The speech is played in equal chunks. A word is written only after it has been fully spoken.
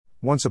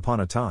Once upon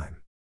a time.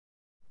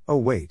 Oh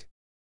wait.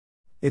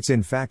 It's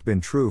in fact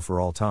been true for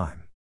all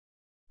time.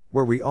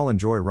 Where we all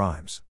enjoy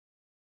rhymes.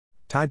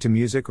 Tied to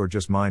music or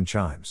just mind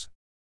chimes.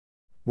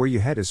 Where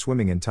your head is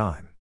swimming in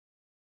time.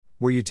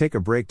 Where you take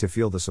a break to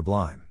feel the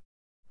sublime.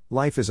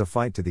 Life is a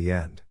fight to the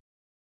end.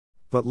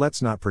 But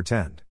let's not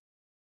pretend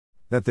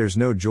that there's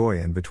no joy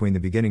in between the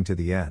beginning to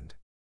the end.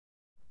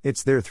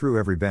 It's there through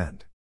every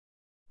bend.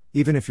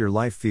 Even if your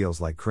life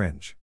feels like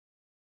cringe.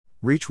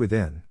 Reach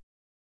within.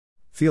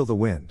 Feel the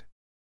wind.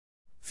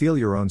 Feel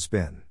your own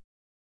spin.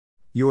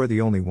 You are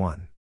the only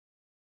one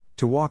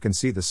to walk and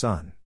see the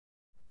sun.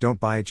 Don't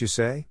buy it, you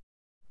say?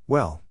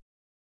 Well,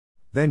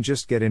 then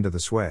just get into the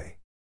sway.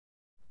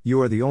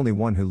 You are the only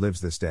one who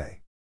lives this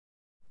day.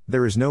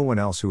 There is no one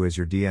else who has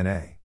your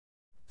DNA.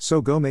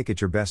 So go make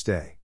it your best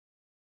day.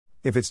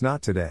 If it's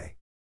not today,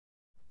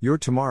 your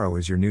tomorrow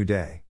is your new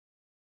day.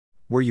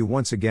 Where you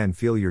once again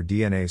feel your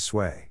DNA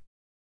sway.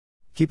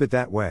 Keep it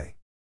that way.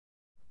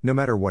 No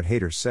matter what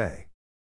haters say.